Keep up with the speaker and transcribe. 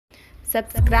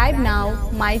Subscribe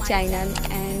now my channel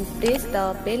and press the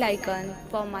bell icon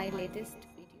for my latest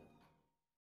video.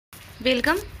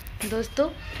 Welcome दोस्तों,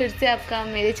 फिर से आपका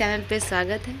मेरे चैनल पे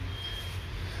स्वागत है।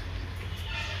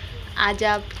 आज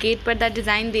आप गेट पर्दा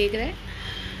डिज़ाइन देख रहे हैं।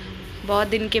 बहुत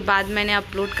दिन के बाद मैंने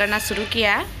अपलोड करना शुरू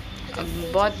किया है।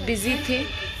 बहुत बिज़ी थी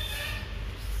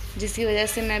जिसकी वजह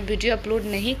से मैं वीडियो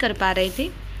अपलोड नहीं कर पा रही थी,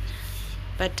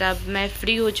 बट अब मैं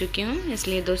फ्री हो चुकी हूँ,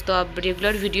 इसलिए दोस्तों अब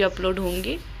रेगुलर वीडियो अपलोड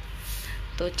होंगे।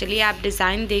 तो चलिए आप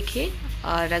डिज़ाइन देखिए,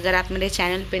 और अगर आप मेरे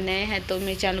चैनल पे नए हैं तो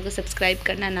मेरे चैनल को सब्सक्राइब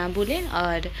करना ना भूलें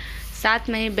और साथ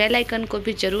में बेल आइकन को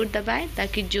भी ज़रूर दबाएं,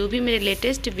 ताकि जो भी मेरे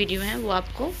लेटेस्ट वीडियो हैं वो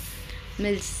आपको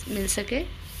मिल सके।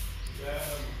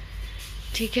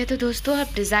 ठीक है, तो दोस्तों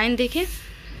आप डिज़ाइन देखें।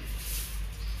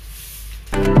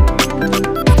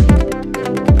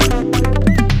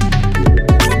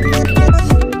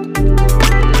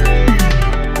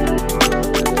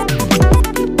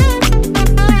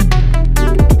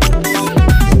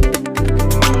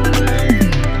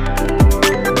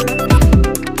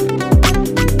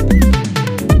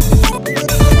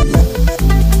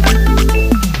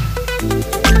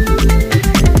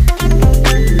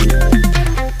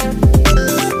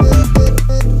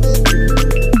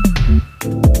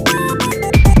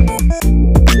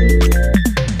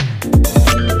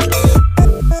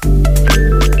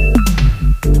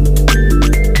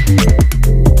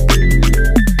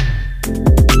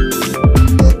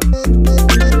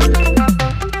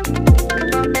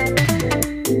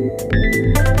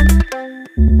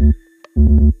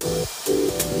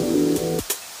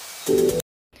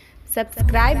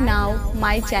 Subscribe now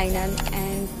my channel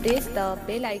and press the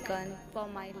bell icon for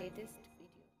my latest